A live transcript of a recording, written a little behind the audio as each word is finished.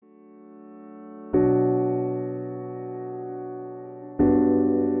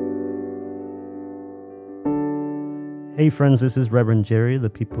Hey friends, this is Reverend Jerry, the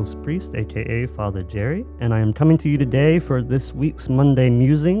People's Priest, aka Father Jerry, and I am coming to you today for this week's Monday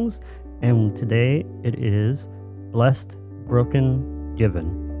Musings, and today it is Blessed, Broken, Given.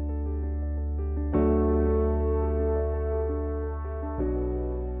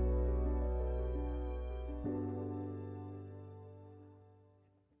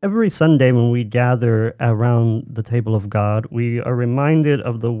 Every Sunday when we gather around the table of God, we are reminded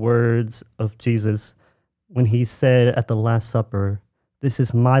of the words of Jesus when he said at the Last Supper, "This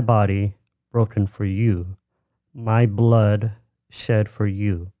is my body broken for you, my blood shed for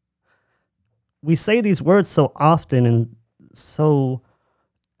you." We say these words so often and so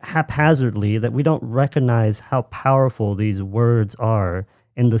haphazardly that we don't recognize how powerful these words are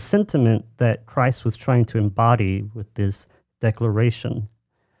and the sentiment that Christ was trying to embody with this declaration.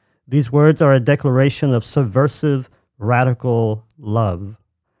 These words are a declaration of subversive, radical love,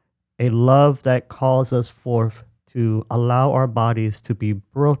 a love that calls us forth to allow our bodies to be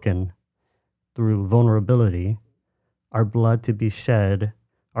broken through vulnerability, our blood to be shed,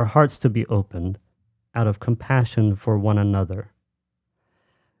 our hearts to be opened out of compassion for one another.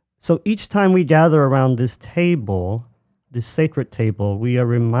 So each time we gather around this table, this sacred table, we are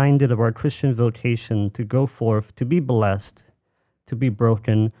reminded of our Christian vocation to go forth, to be blessed, to be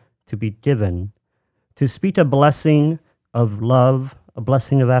broken, to be given, to speak a blessing of love, a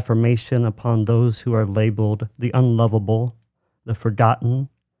blessing of affirmation upon those who are labeled the unlovable, the forgotten,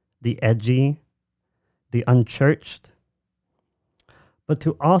 the edgy, the unchurched, but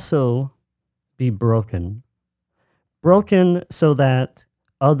to also be broken. Broken so that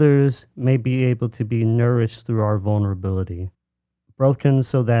others may be able to be nourished through our vulnerability. Broken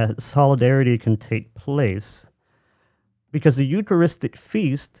so that solidarity can take place. Because the Eucharistic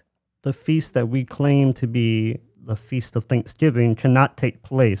feast, the feast that we claim to be the feast of Thanksgiving, cannot take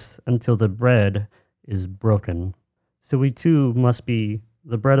place until the bread is broken. So we too must be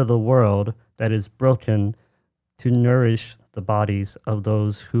the bread of the world that is broken to nourish the bodies of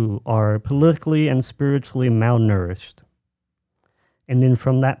those who are politically and spiritually malnourished. And then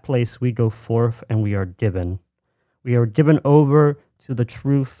from that place we go forth and we are given. We are given over to the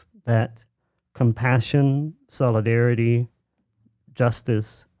truth that compassion, solidarity,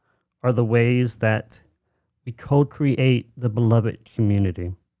 justice are the ways that we co-create the beloved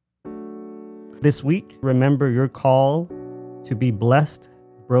community. This week, remember your call to be blessed,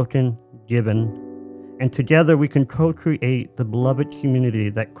 broken, given, and together we can co-create the beloved community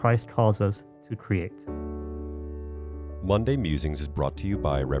that Christ calls us to create. Monday Musings is brought to you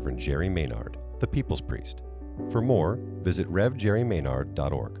by Reverend Jerry Maynard, the People's Priest. For more, visit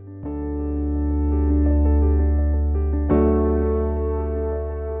revjerrymaynard.org.